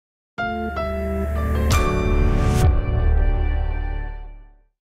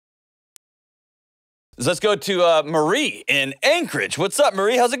let's go to Marie in Anchorage. What's up,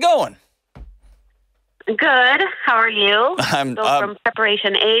 Marie? How's it going? Good. How are you? I'm from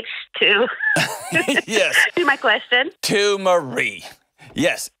Preparation H to yes, to my question. to Marie.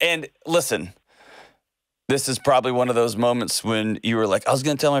 Yes, and listen, this is probably one of those moments when you were like, I was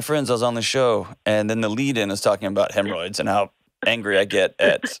going to tell my friends I was on the show, and then the lead-in is talking about hemorrhoids and how angry I get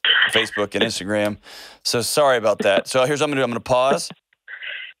at Facebook and Instagram. So sorry about that. So here's what I'm going to do. I'm going to pause,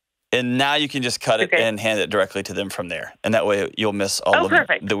 and now you can just cut it and hand it directly to them from there. And that way you'll miss all of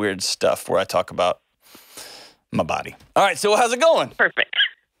the weird stuff where I talk about my body. All right, so how's it going? Perfect.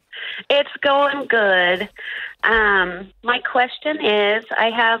 It's going good. My question is, I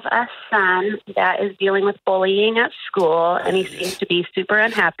have a son that is dealing with bullying at school, and he seems to be super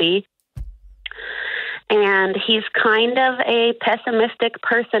unhappy. And he's kind of a pessimistic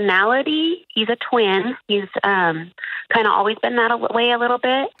personality. He's a twin. He's kind of always been that way a little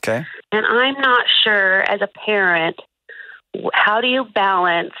bit. Okay. And I'm not sure, as a parent, how do you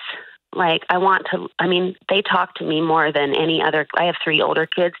balance... Like, they talk to me more than any other. I have 3 older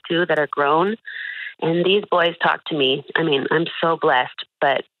kids, too, that are grown. And these boys talk to me. I mean, I'm so blessed.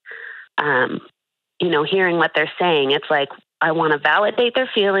 But, hearing what they're saying, it's like I want to validate their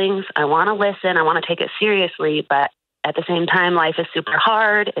feelings. I want to listen. I want to take it seriously. But at the same time, life is super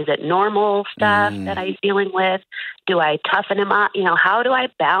hard. Is it normal stuff that I'm dealing with? Do I toughen him up? How do I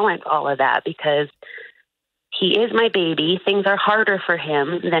balance all of that? Because he is my baby. Things are harder for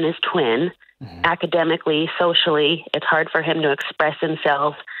him than his twin. Academically, socially, it's hard for him to express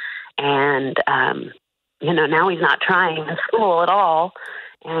himself. And, now he's not trying in school at all.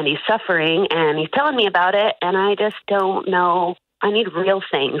 And he's suffering, and he's telling me about it. And I just don't know. I need real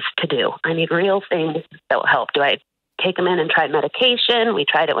things to do. I need real things that will help. Do I take him in and try medication? We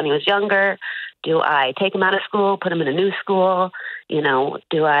tried it when he was younger. Do I take him out of school, put him in a new school?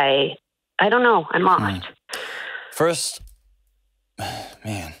 I don't know. I'm lost. First,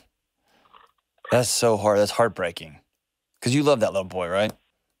 man, that's so hard. That's heartbreaking. Because you love that little boy, right?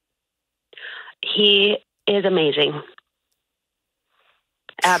 He is amazing.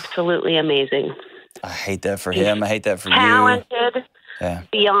 Absolutely amazing. I hate that for him. I hate that for talented you.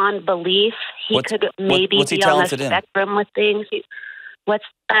 Beyond belief. He could maybe be on the spectrum with things. He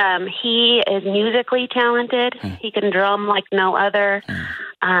is musically talented. He can drum like no other.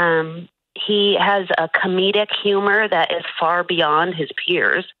 He has a comedic humor that is far beyond his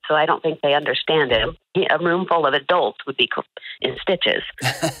peers, so I don't think they understand him. A room full of adults would be in stitches.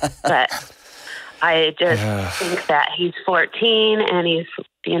 But I just think that he's 14, and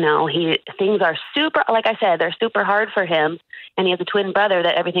things are super, like I said, they're super hard for him, and he has a twin brother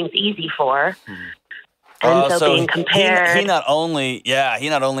that everything's easy for. And so being compared... He not only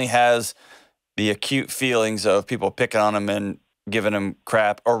has the acute feelings of people picking on him and giving him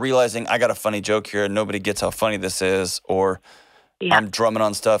crap, or realizing I got a funny joke here and nobody gets how funny this is, or I'm drumming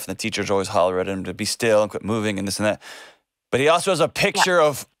on stuff and the teachers always holler at him to be still and quit moving and this and that. But he also has a picture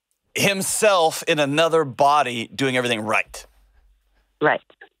of himself in another body doing everything right. Right.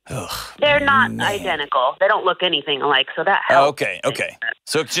 Ugh, they're not identical. They don't look anything alike, so that helps. Okay.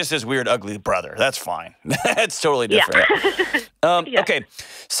 So it's just his weird, ugly brother. That's fine. That's totally different. Okay,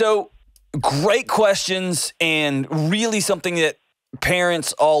 so great questions, and really something that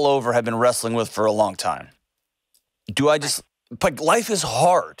parents all over have been wrestling with for a long time. But life is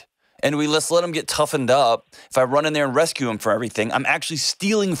hard, and let's let them get toughened up. If I run in there and rescue them from everything, I'm actually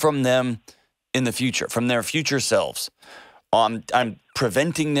stealing from them in the future, from their future selves. I'm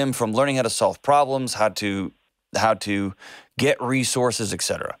preventing them from learning how to solve problems, how to get resources,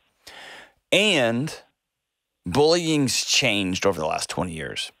 etc. And bullying's changed over the last 20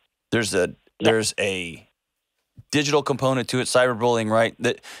 years. There's a digital component to it, cyberbullying, right?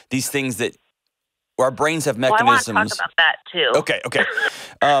 That these things that our brains have mechanisms. I want to talk about that too. Okay.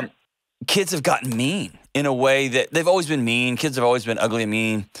 Kids have gotten mean in a way that they've always been mean. Kids have always been ugly and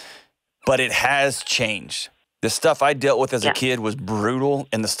mean, but it has changed. The stuff I dealt with as a kid was brutal,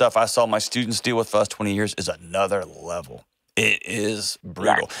 and the stuff I saw my students deal with for the last 20 years is another level. It is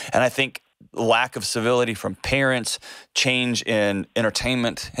brutal. And I think lack of civility from parents, change in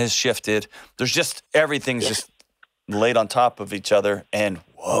entertainment has shifted. There's just, everything's just laid on top of each other, and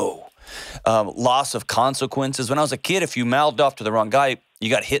whoa. Loss of consequences. When I was a kid, if you mouthed off to the wrong guy,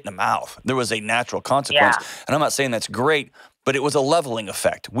 you got hit in the mouth. There was a natural consequence. And I'm not saying that's great, but it was a leveling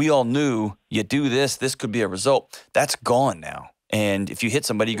effect. We all knew you do this, this could be a result. That's gone now. And if you hit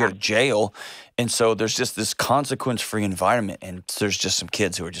somebody, you go to jail. And so there's just this consequence-free environment, and there's just some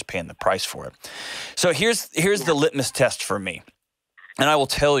kids who are just paying the price for it. So here's the litmus test for me. And I will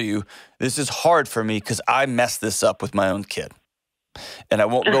tell you, this is hard for me because I messed this up with my own kid. And I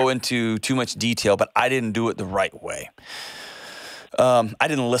won't go into too much detail, but I didn't do it the right way. I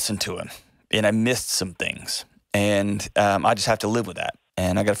didn't listen to him, and I missed some things. And I just have to live with that.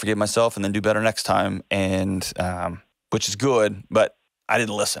 And I got to forgive myself and then do better next time, and which is good, but I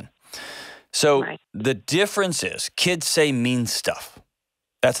didn't listen. So the difference is kids say mean stuff.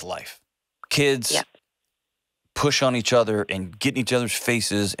 That's life. Kids push on each other and get in each other's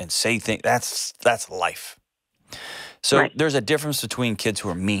faces and say things. That's life. So there's a difference between kids who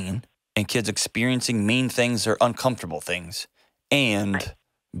are mean and kids experiencing mean things or uncomfortable things and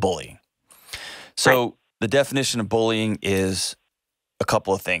bullying. So the definition of bullying is a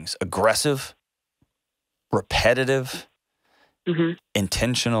couple of things: aggressive, repetitive,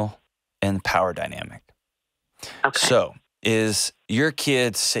 intentional, and power dynamic. Okay. So is your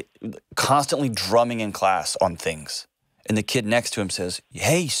kid constantly drumming in class on things, and the kid next to him says,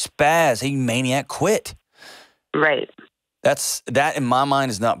 "Hey, spaz, hey, maniac, quit." Right. That in my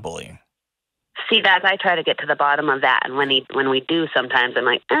mind is not bullying. See, I try to get to the bottom of that, and when we do, sometimes I'm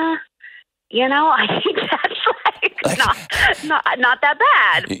like, I think that's not that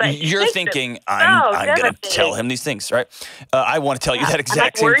bad. But you're thinking, I'm going to tell him these things, right? I want to tell you that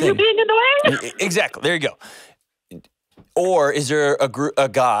exact same thing. Were you being annoying? Exactly. There you go. Or is there a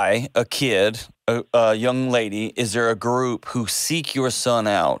guy, a kid, a young lady, is there a group who seek your son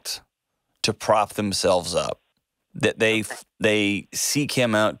out to prop themselves up? That they seek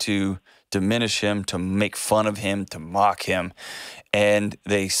him out to diminish him, to make fun of him, to mock him, and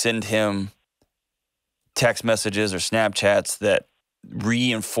they send him text messages or Snapchats that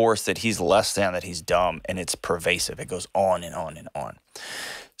reinforce that he's less than, that he's dumb, and it's pervasive. It goes on and on and on.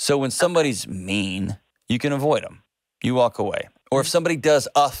 So when somebody's mean, you can avoid them. You walk away. Or if somebody does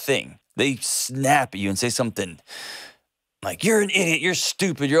a thing, they snap at you and say something like, "You're an idiot, you're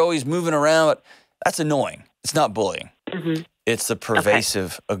stupid, you're always moving around." That's annoying. It's not bullying. It's the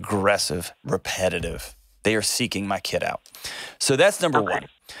pervasive, aggressive, repetitive. They are seeking my kid out. So that's number one.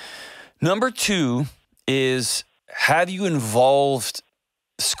 Number two is, have you involved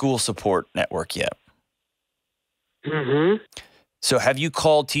school support network yet? So have you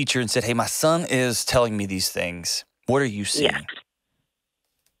called teacher and said, "Hey, my son is telling me these things. What are you seeing?"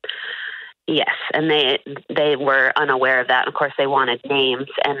 Yes, and they were unaware of that. Of course, they wanted names.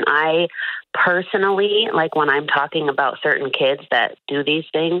 And I personally, like when I'm talking about certain kids that do these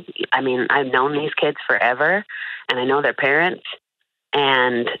things, I mean, I've known these kids forever, and I know their parents.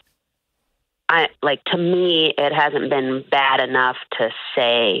 And to me, it hasn't been bad enough to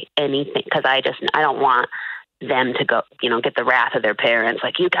say anything, because I don't want them to go, get the wrath of their parents.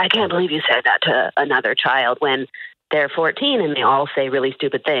 Like, I can't believe you said that to another child, when they're 14 and they all say really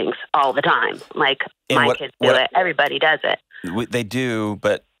stupid things all the time. Like, my kids do it. Everybody does it. They do,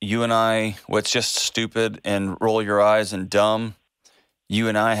 but you and I, what's just stupid and roll your eyes and dumb, you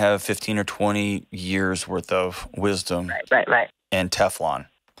and I have 15 or 20 years worth of wisdom and Teflon,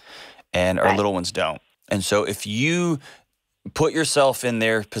 and our little ones don't. And so if you put yourself in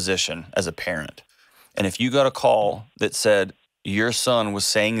their position as a parent, and if you got a call that said your son was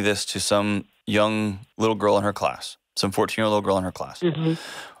saying this to some young little girl in her class, some 14-year-old little girl in her class,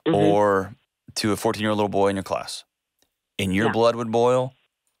 or to a 14-year-old little boy in your class, and your blood would boil,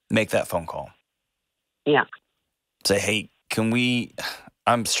 make that phone call. Yeah. Say, "Hey,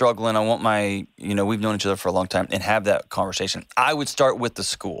 I'm struggling. I want we've known each other for a long time," and have that conversation. I would start with the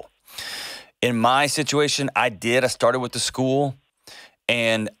school. In my situation, I started with the school,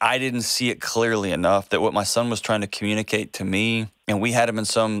 and I didn't see it clearly enough that what my son was trying to communicate to me, and we had him in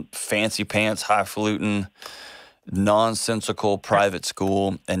some fancy pants, highfalutin, nonsensical private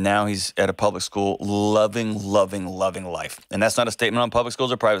school, and now he's at a public school, loving life. And that's not a statement on public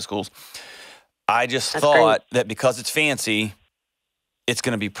schools or private schools. I just thought that because it's fancy, it's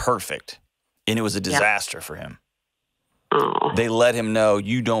going to be perfect. And it was a disaster for him. Oh. They let him know,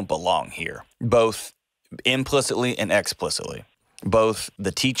 you don't belong here, both implicitly and explicitly, both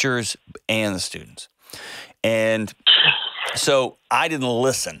the teachers and the students. And so I didn't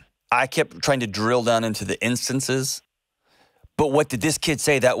listen. I kept trying to drill down into the instances. But what did this kid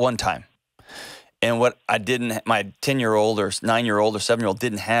say that one time? And what my 10-year-old or 9-year-old or 7-year-old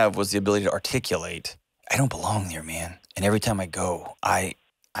didn't have was the ability to articulate, "I don't belong there, man. And every time I go, I'm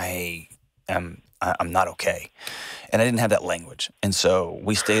not okay." And I didn't have that language. And so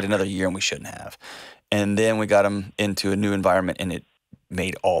we stayed another year, and we shouldn't have. And then we got him into a new environment, and it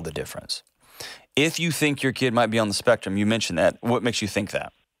made all the difference. If you think your kid might be on the spectrum, you mentioned that. What makes you think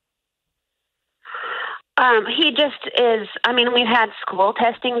that? He just is. I mean, we've had school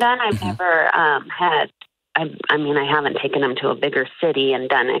testing done. I've never had I mean, I haven't taken him to a bigger city and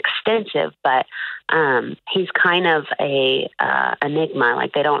done extensive, but he's kind of a enigma.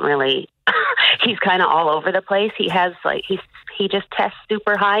 Like they don't really. He's kind of all over the place. He has like he just tests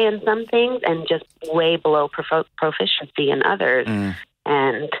super high in some things and just way below proficiency in others.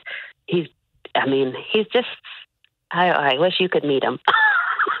 And he's just. I wish you could meet him.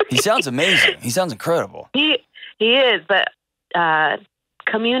 He sounds amazing. He sounds incredible. He is, but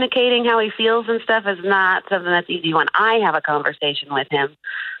communicating how he feels and stuff is not something that's easy. When I have a conversation with him,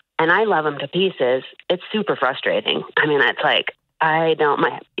 and I love him to pieces, it's super frustrating. I mean, it's like my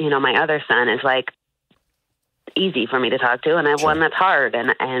other son is like easy for me to talk to, and I have one that's hard.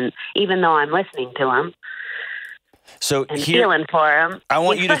 And even though I'm listening to him, feeling for him, I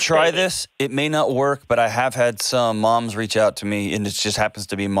want you to try this. It may not work, but I have had some moms reach out to me, and it just happens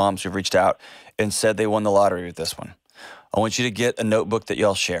to be moms who've reached out and said they won the lottery with this one. I want you to get a notebook that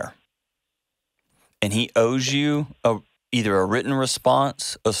y'all share. And he owes you either a written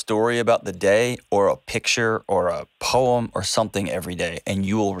response, a story about the day, or a picture or a poem or something every day, and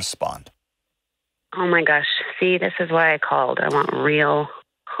you will respond. Oh my gosh. See, this is why I called. I want real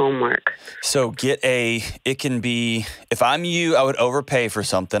homework. So it can be, if I'm you, I would overpay for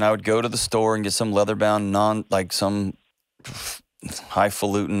something. I would go to the store and get some leather-bound, some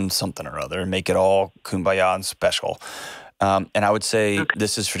highfalutin something or other, and make it all kumbaya and special. And I would say,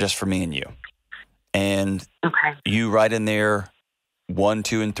 This is just for me and you. And you write in there 1,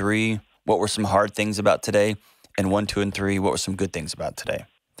 2, and 3, what were some hard things about today? And 1, 2, and 3, what were some good things about today?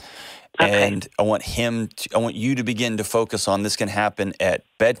 And I want you to begin to focus on this can happen at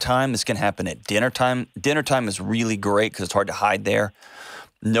bedtime. This can happen at dinner time. Dinner time is really great because it's hard to hide there.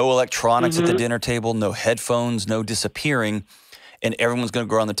 No electronics at the dinner table, no headphones, no disappearing. And everyone's going to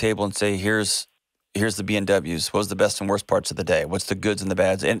go around the table and say, here's the B&Ws. What was the best and worst parts of the day? What's the goods and the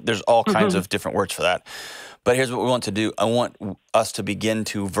bads? And there's all kinds of different words for that. But here's what we want to do. I want us to begin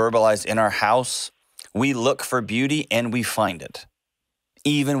to verbalize in our house. We look for beauty and we find it,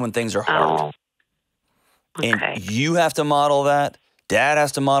 even when things are hard. And you have to model that. Dad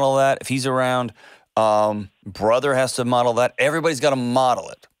has to model that. If he's around, brother has to model that. Everybody's got to model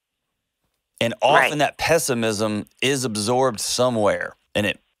it. And often that pessimism is absorbed somewhere. And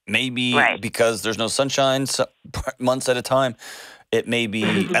it may be because there's no sunshine months at a time. It may be,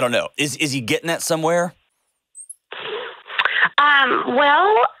 I don't know. Is he getting that somewhere?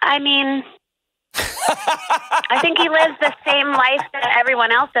 Well, I mean, I think he lives the same life that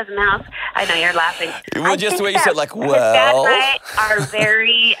everyone else does in the house. I know you're laughing. Well, just the way you said, like, well. Dad and I are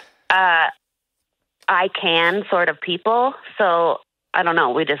very I can sort of people. So I don't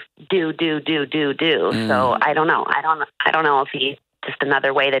know. We just do. So I don't know. I don't know if he just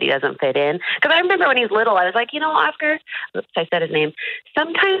another way that he doesn't fit in. Because I remember when he was little, I was like, Oscar, oops, I said his name.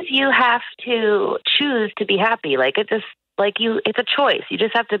 Sometimes you have to choose to be happy. Like it's a choice. You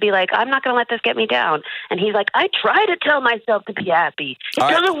just have to be like, I'm not going to let this get me down. And he's like, I try to tell myself to be happy. It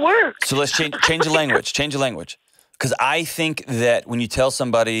doesn't work. So let's change the language. Change the language. Because I think that when you tell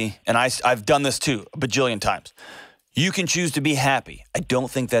somebody, and I've done this too a bajillion times, you can choose to be happy. I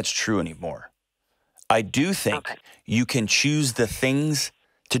don't think that's true anymore. I do think you can choose to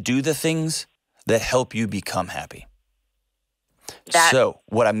do the things that help you become happy. So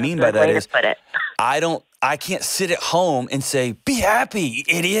what I mean by that is I can't sit at home and say, be happy, you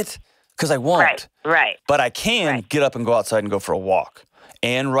idiot, because I won't. Right. But I can get up and go outside and go for a walk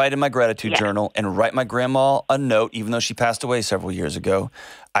and write in my gratitude journal and write my grandma a note, even though she passed away several years ago.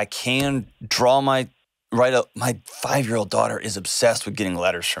 I can my 5-year-old daughter is obsessed with getting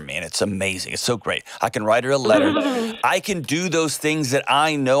letters from me, and it's amazing. It's so great. I can write her a letter. I can do those things that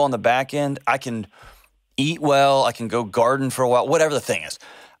I know on the back end. I can eat well. I can go garden for a while, whatever the thing is.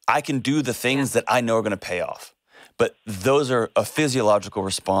 I can do the things that I know are going to pay off. But those are a physiological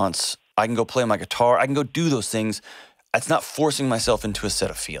response. I can go play my guitar. I can go do those things. It's not forcing myself into a set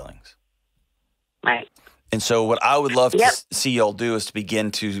of feelings. Right. And so what I would love to see y'all do is to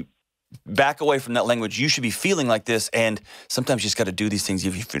begin to back away from that language. You should be feeling like this, and sometimes you just got to do these things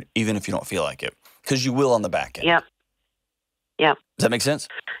even if you don't feel like it, because you will on the back end. Yep. Does that make sense?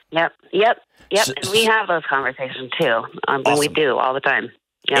 Yep. So, and we have those conversations too. Awesome. We do all the time.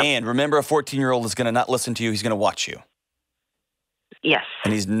 Yep. And remember, a 14-year-old is going to not listen to you. He's going to watch you. Yes.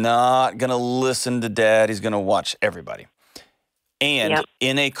 And he's not going to listen to dad. He's going to watch everybody. And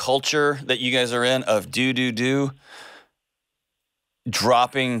in a culture that you guys are in of do,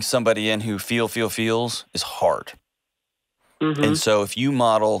 dropping somebody in who feels is hard. Mm-hmm. And so if you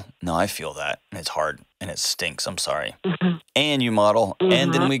model, no, I feel that, and it's hard, and it stinks, I'm sorry. Mm-hmm. And you model,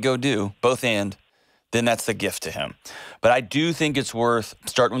 and then we go do, both and, then that's the gift to him. But I do think it's worth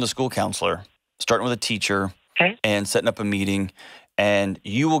starting with a school counselor, starting with a teacher, Okay. and setting up a meeting, and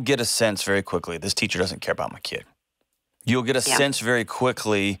you will get a sense very quickly, this teacher doesn't care about my kid. You'll get a sense very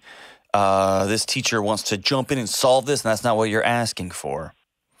quickly, this teacher wants to jump in and solve this, and that's not what you're asking for.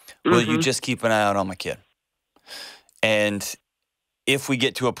 Will you just keep an eye out on my kid? And if we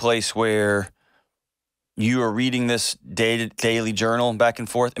get to a place where you are reading this daily journal back and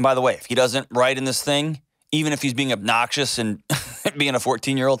forth, and by the way, if he doesn't write in this thing, even if he's being obnoxious and being a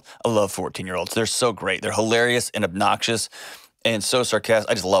 14-year-old, I love 14-year-olds. They're so great. They're hilarious and obnoxious and so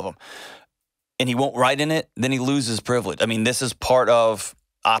sarcastic. I just love them. And he won't write in it, then he loses privilege. I mean, this is part of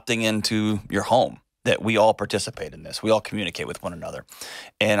opting into your home, that we all participate in this. We all communicate with one another.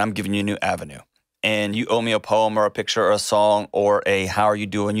 And I'm giving you a new avenue. And you owe me a poem or a picture or a song or a how are you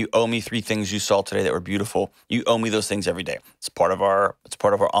doing? You owe me 3 things you saw today that were beautiful. You owe me those things every day. It's part of our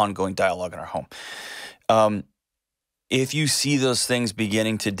ongoing dialogue in our home. If you see those things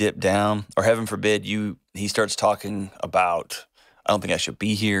beginning to dip down, or heaven forbid, he starts talking about, I don't think I should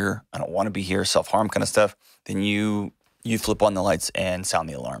be here, I don't want to be here, self-harm kind of stuff, then you flip on the lights and sound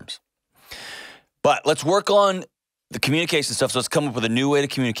the alarms. But let's work on the communication stuff. So let's come up with a new way to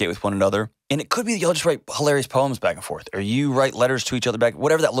communicate with one another. And it could be that y'all just write hilarious poems back and forth, or you write letters to each other back,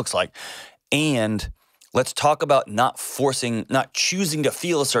 whatever that looks like. And let's talk about not choosing to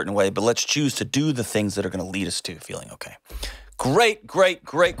feel a certain way, but let's choose to do the things that are going to lead us to feeling okay. Great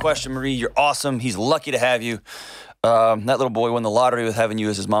question, Marie. You're awesome. He's lucky to have you. That little boy won the lottery with having you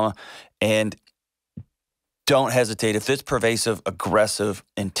as his mama. And don't hesitate. If it's pervasive, aggressive,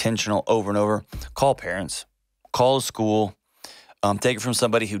 intentional over and over, call parents, call a school, take it from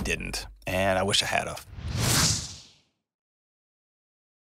somebody who didn't. And I wish I had of.